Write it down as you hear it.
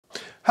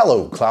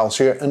Hello, Klaus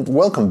here, and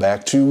welcome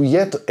back to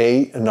yet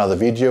another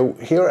video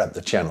here at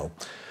the channel.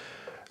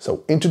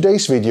 So in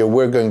today's video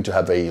we're going to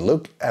have a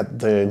look at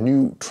the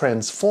new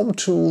transform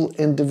tool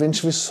in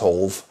Davinci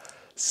Resolve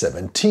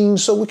 17,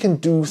 so we can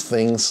do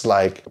things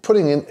like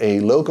putting in a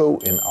logo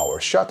in our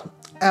shot,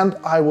 and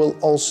I will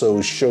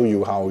also show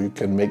you how you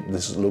can make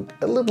this look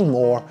a little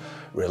more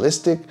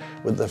realistic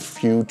with a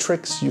few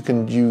tricks you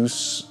can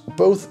use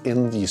both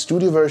in the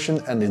studio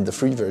version and in the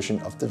free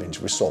version of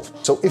Davinci Resolve.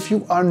 So if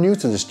you are new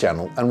to this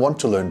channel and want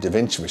to learn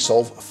Davinci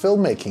Resolve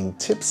filmmaking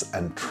tips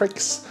and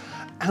tricks,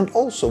 and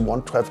also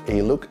want to have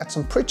a look at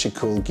some pretty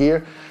cool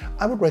gear,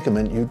 I would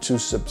recommend you to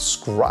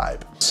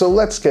subscribe. So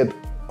let's get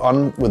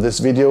on with this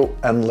video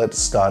and let's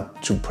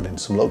start to put in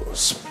some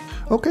logos.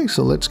 Okay,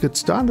 so let's get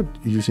started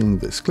using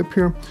this clip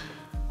here.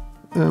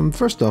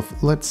 First off,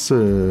 let's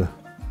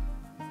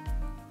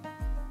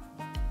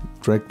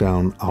drag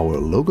down our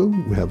logo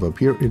we have up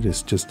here. It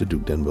is just a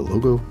Duke Denver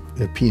logo,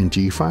 a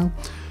PNG file,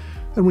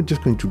 and we're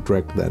just going to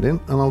drag that in,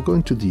 and I'll go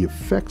into the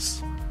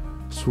effects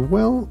as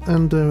well,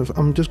 and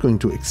I'm just going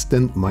to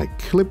extend my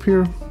clip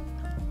here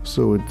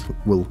so it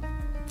will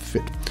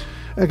fit.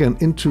 Again,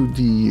 into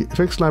the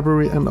effects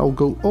library, and I'll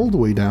go all the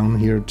way down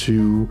here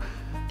to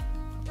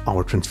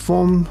our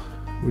transform,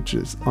 which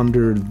is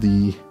under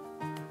the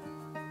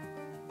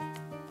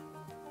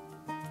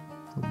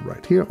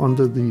right here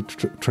under the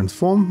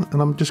transform,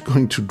 and I'm just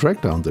going to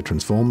drag down the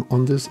transform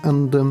on this,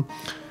 and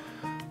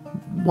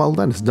while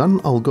that is done,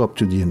 I'll go up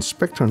to the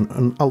inspector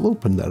and I'll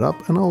open that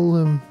up, and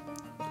I'll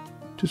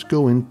just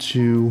go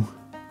into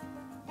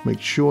make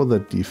sure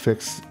that the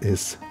effects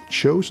is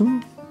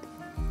chosen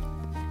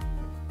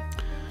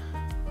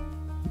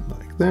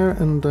like there,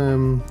 and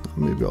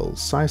maybe I'll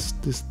size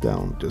this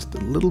down just a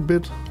little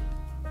bit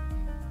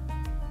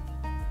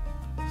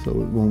so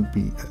it won't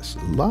be as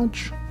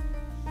large.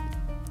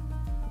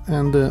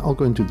 And I'll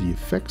go into the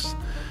effects,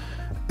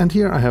 and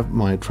here I have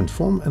my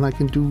transform, and I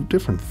can do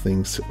different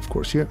things of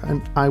course here,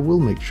 and I will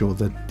make sure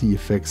that the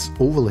effects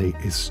overlay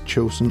is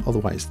chosen,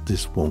 otherwise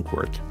this won't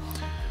work.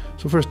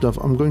 So first off,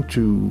 I'm going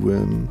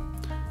to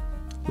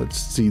let's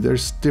see,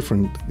 there's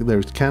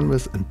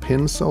canvas and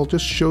pins. I'll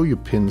just show you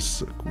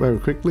pins very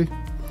quickly.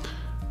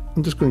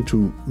 I'm just going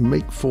to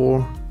make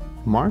 4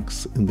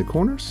 marks in the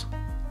corners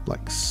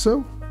like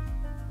so.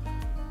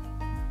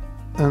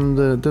 And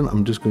then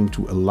I'm just going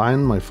to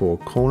align my 4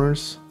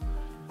 corners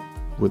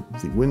with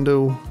the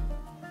window,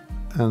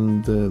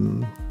 and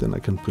then I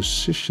can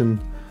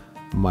position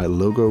my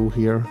logo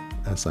here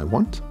as I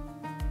want.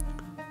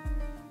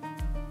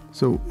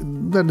 So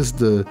that is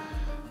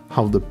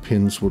how the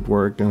pins would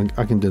work, and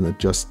I can then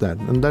adjust that,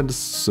 and that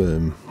is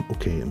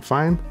okay and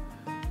fine.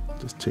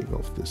 Just take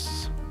off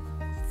this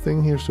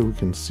thing here so we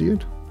can see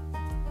it.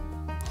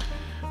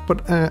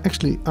 But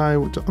actually,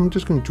 I'm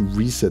just going to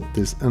reset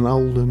this, and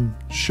I'll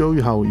show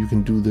you how you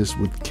can do this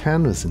with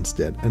canvas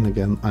instead. And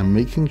again, I'm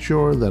making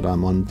sure that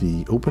I'm on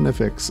the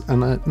OpenFX,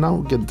 and I now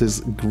get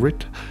this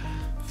grid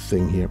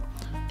thing here.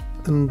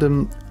 And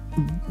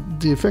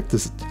the effect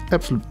is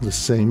absolutely the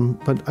same,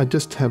 but I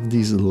just have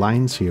these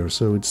lines here,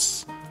 so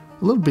it's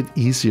a little bit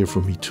easier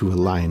for me to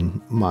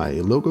align my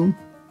logo.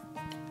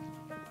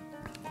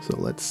 So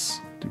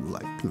let's do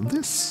like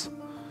this.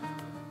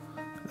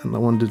 And I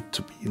want it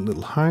to be a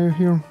little higher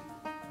here.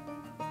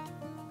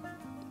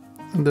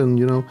 And then,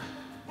 you know,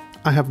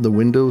 I have the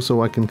window,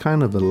 so I can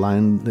kind of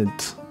align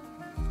it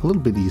a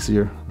little bit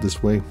easier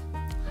this way.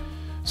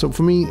 So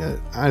for me,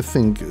 I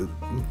think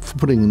for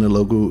putting in a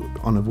logo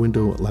on a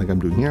window like I'm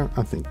doing here,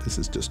 I think this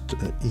is just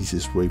the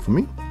easiest way for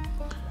me.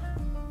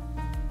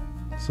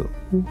 So,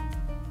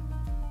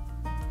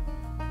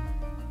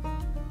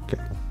 okay.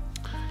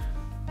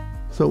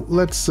 So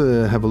let's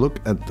have a look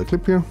at the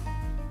clip here.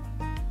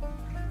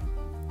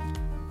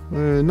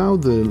 Now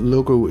the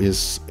logo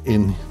is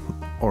in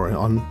or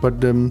on,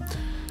 but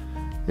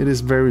it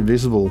is very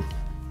visible,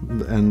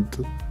 and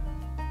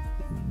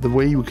the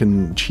way you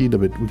can cheat a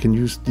bit, we can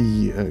use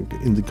the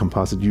in the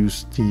composite,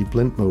 use the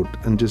blend mode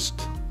and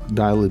just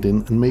dial it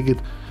in and make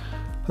it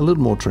a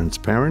little more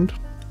transparent.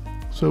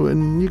 So,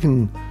 and you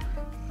can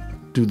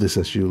do this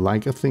as you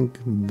like. I think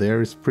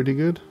there is pretty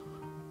good.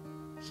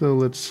 So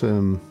let's just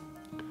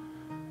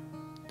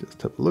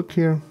have a look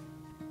here,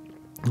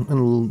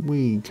 and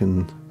we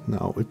can.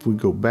 Now, if we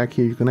go back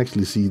here, you can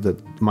actually see that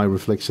my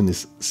reflection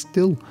is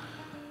still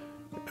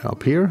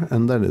up here,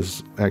 and that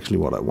is actually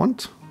what I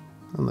want,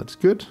 and that's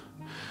good.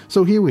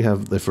 So here we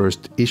have the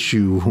first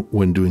issue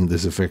when doing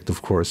this effect,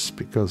 of course,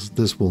 because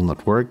this will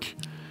not work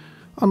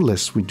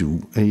unless we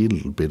do a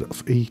little bit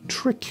of a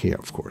trick here,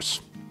 of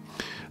course.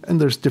 And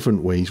there's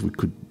different ways we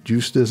could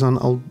use this, and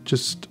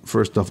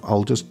first off,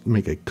 I'll just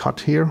make a cut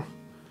here.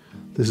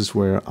 This is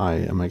where I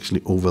am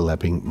actually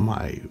overlapping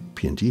my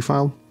PNG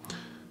file.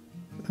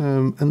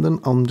 And then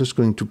I'm just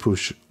going to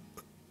push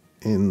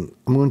in,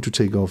 I'm going to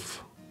take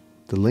off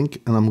the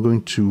link, and I'm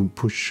going to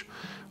push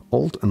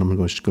Alt, and I'm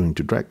just going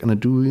to drag, and I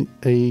do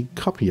a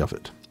copy of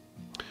it.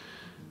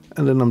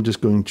 And then I'm just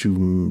going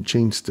to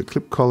change the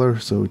clip color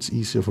so it's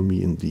easier for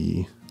me in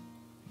the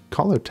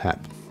color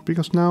tab,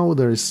 because now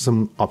there is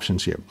some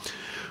options here.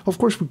 Of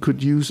course, we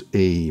could use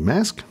a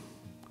mask,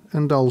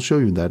 and I'll show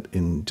you that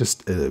in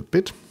just a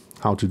bit,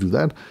 how to do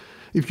that.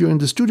 If you're in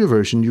the studio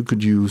version, you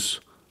could use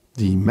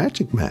the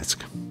magic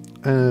mask.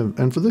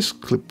 And for this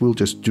clip, we'll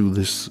just do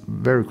this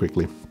very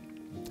quickly.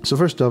 So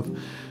first off,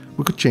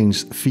 we could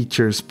change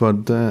features,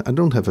 but I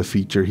don't have a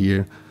feature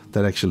here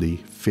that actually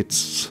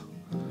fits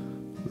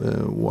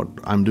what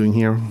I'm doing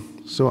here.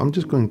 So I'm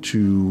just going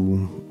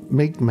to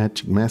make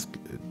magic mask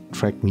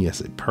track me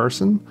as a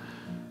person.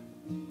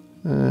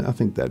 I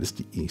think that is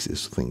the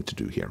easiest thing to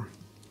do here.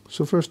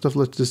 So first off,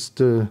 let's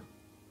just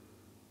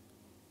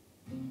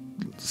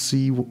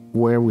see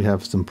where we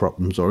have some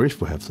problems, or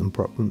if we have some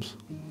problems.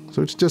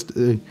 So it's just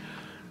a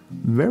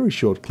very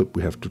short clip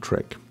we have to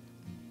track.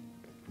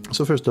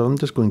 So first off, I'm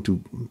just going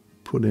to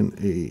put in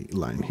a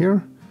line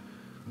here,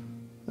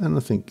 and I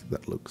think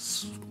that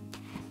looks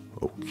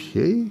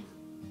okay.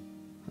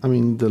 I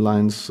mean, the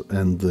lines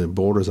and the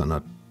borders are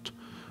not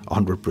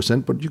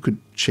 100%, but you could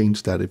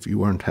change that if you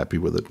weren't happy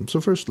with it.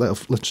 So first,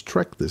 let's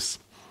track this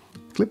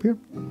clip here.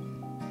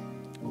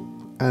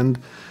 And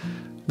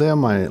there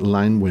my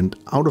line went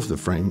out of the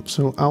frame,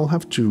 so I'll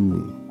have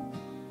to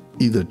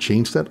either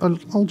change that, or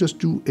I'll just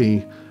do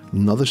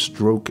another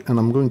stroke, and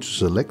I'm going to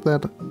select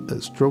that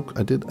stroke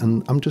I did,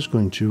 and I'm just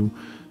going to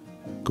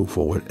go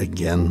forward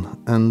again.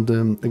 And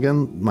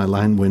again, my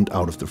line went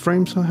out of the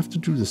frame, so I have to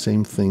do the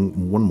same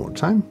thing one more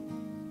time,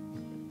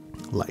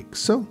 like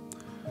so.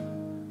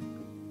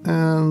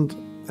 And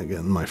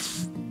again, my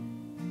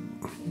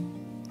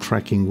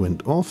tracking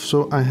went off,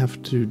 so I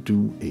have to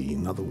do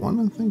another one,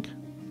 I think.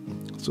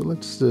 So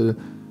let's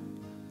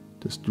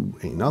just do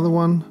another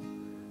one,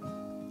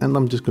 and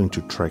I'm just going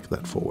to track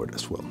that forward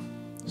as well.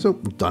 So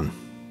done.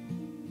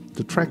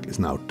 The track is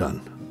now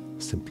done,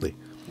 simply.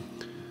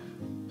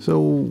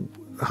 So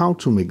how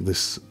to make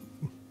this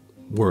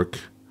work?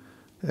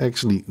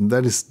 Actually,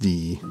 that is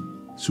the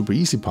super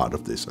easy part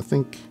of this. I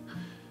think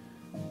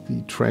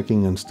the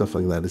tracking and stuff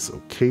like that is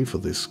okay for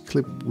this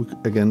clip.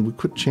 Again, we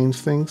could change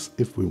things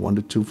if we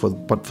wanted to,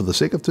 but for the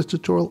sake of this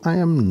tutorial, I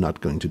am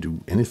not going to do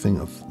anything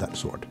of that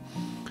sort.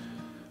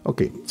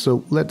 Okay,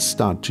 so let's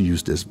start to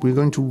use this. We're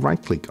going to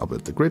right click up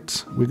at the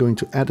grids. We're going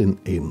to add in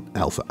an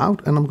alpha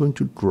out, and I'm going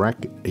to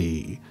drag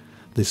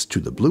this to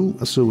the blue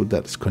so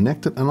that it's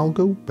connected, and I'll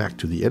go back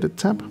to the edit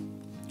tab.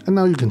 And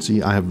now you can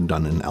see I have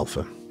done an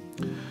alpha.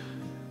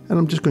 And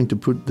I'm just going to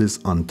put this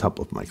on top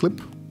of my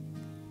clip.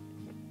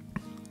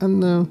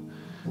 And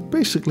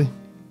basically,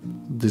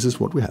 this is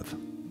what we have.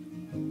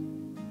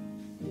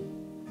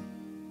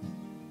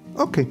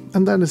 Okay,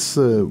 and that is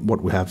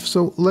what we have.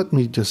 So let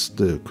me just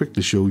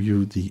quickly show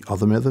you the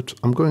other method.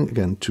 I'm going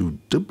again to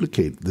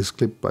duplicate this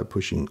clip by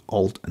pushing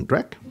Alt and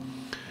drag.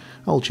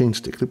 I'll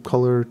change the clip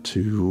color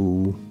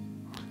to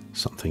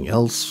something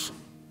else.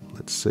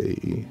 Let's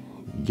say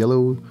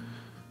yellow.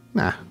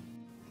 Nah,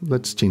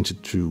 let's change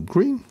it to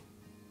green.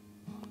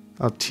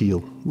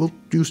 Teal. We'll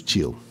use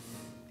teal.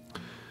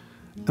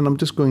 And I'm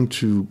just going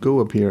to go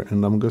up here,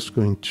 and I'm just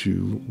going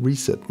to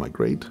reset my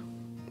grade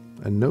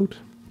and node.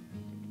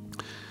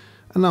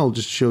 And I'll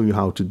just show you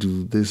how to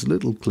do this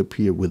little clip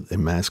here with a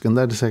mask, and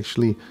that is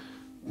actually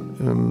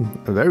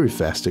a very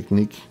fast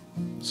technique.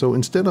 So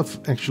instead of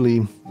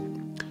actually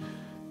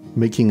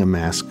making a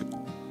mask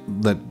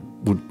that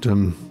would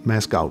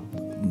mask out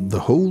the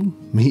whole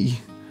me,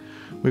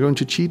 we're going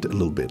to cheat a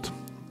little bit.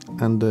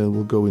 And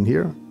we'll go in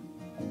here.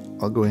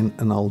 I'll go in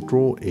and I'll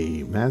draw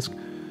a mask.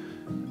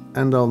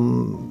 And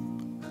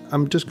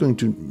I'm just going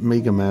to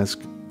make a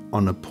mask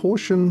on a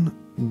portion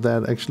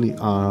that actually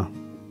are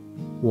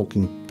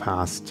walking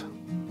past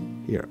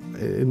here.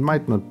 It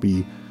might not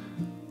be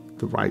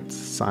the right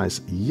size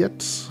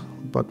yet,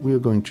 but we're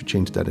going to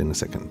change that in a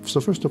second.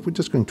 So first off, we're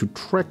just going to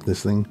track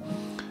this thing.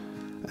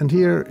 And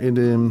here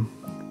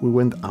we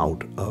went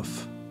out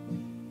of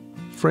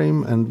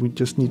frame, and we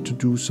just need to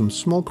do some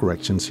small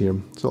corrections here.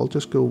 So I'll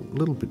just go a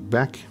little bit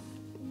back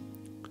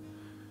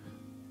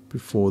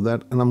before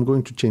that, and I'm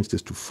going to change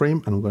this to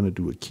frame, and I'm going to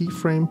do a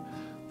keyframe.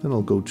 Then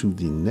I'll go to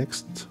the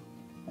next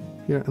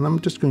here, and I'm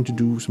just going to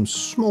do some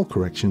small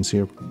corrections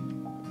here.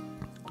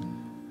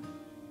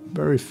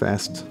 Very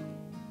fast.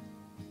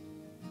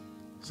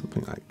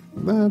 Something like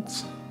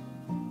that.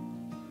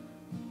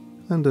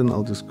 And then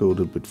I'll just go a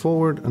little bit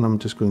forward, and I'm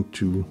just going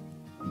to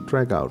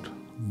drag out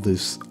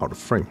this out of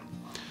frame.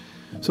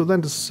 So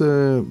that is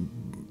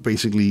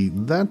basically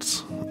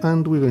that,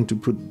 and we're going to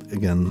put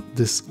again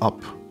this up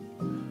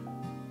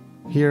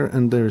here,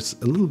 and there's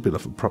a little bit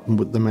of a problem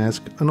with the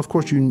mask. And of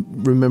course you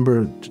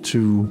remember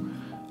to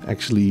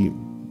actually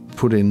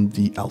put in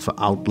the alpha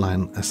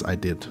outline as I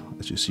did,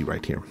 as you see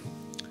right here.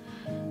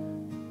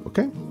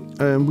 Okay,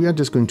 we are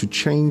just going to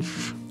change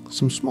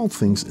some small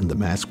things in the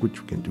mask,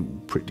 which we can do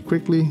pretty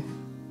quickly.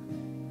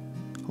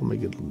 I'll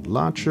make it a little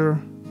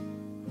larger.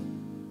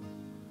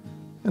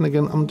 And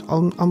again,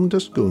 I'm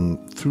just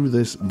going through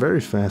this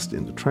very fast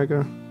in the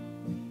tracker.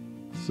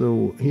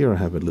 So here I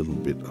have a little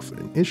bit of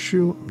an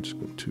issue. I'm just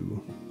going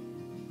to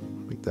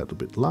make that a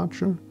bit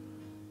larger.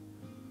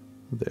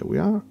 There we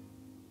are.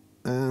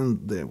 And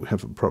there we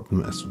have a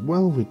problem as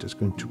well. We're just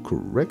going to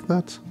correct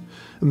that.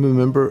 And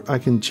remember, I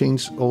can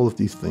change all of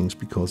these things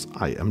because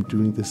I am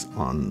doing this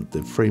on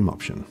the frame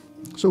option.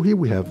 So here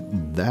we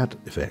have that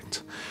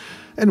effect.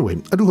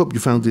 Anyway, I do hope you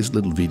found this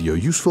little video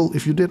useful.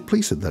 If you did,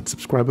 please hit that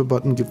subscribe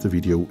button, give the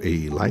video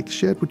a like,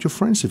 share it with your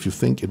friends if you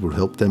think it will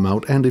help them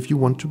out. And if you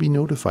want to be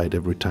notified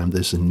every time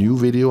there's a new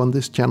video on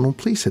this channel,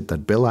 please hit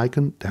that bell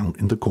icon down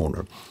in the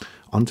corner.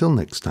 Until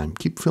next time,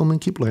 keep filming,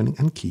 keep learning,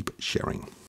 and keep sharing.